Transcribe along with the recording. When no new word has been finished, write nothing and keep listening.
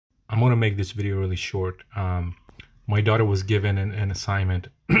I'm gonna make this video really short. My daughter was given an assignment.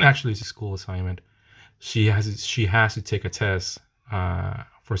 Actually, it's a school assignment. She has to take a test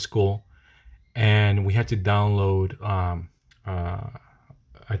for school, and we had to download.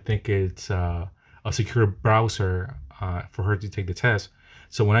 I think it's a secure browser for her to take the test.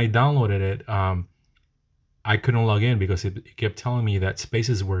 So when I downloaded it, I couldn't log in because it kept telling me that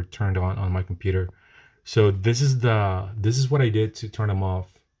spaces were turned on my computer. So this is what I did to turn them off,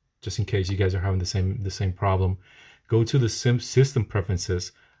 just in case you guys are having the same problem. Go to the system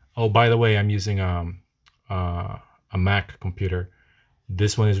preferences. Oh, by the way, I'm using a Mac computer.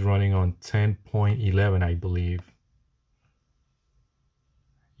 This one is running on 10.11, I believe.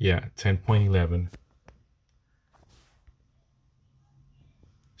 Yeah, 10.11.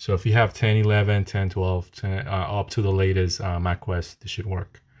 So if you have 10.11, 10.12, up to the latest macOS, this should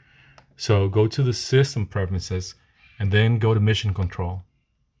work. So go to the system preferences and then go to mission control.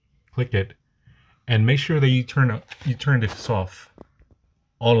 Click it and make sure that you turn this off.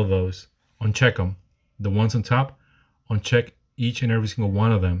 All of those, uncheck them. The ones on top, uncheck each and every single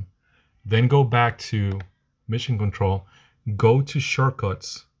one of them. Then go back to mission control. Go to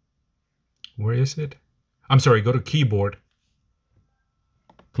shortcuts. Where is it? I'm sorry, go to keyboard.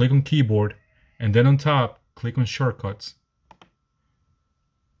 Click on keyboard, and then on top, click on shortcuts.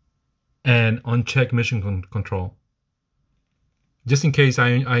 And uncheck mission control. Just in case I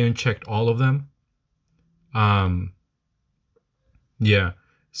unchecked all of them. Yeah,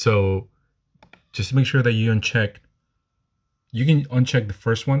 so just make sure that you uncheck. You can uncheck the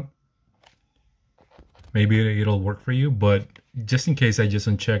first one. Maybe it'll work for you, but just in case, I just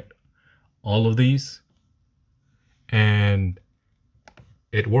unchecked all of these and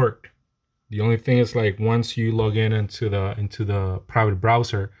it worked. The only thing is, like, once you log into the private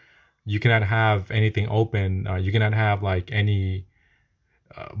browser, you cannot have anything open. You cannot have like any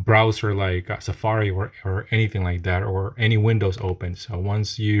browser like Safari or anything like that, or any windows open. So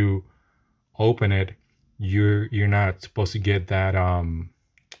once you open it, you're not supposed to get that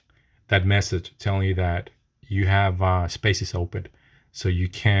that message telling you that you have spaces open, so you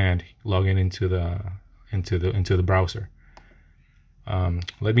can't log into the browser.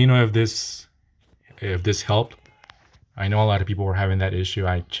 Let me know if this helped. I know a lot of people were having that issue.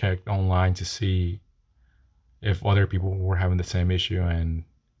 I checked online to see if other people were having the same issue, and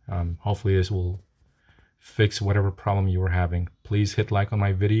hopefully this will fix whatever problem you were having. Please hit like on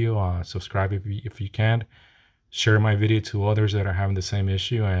my video, subscribe if you can, share my video to others that are having the same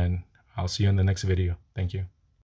issue, and I'll see you in the next video. Thank you.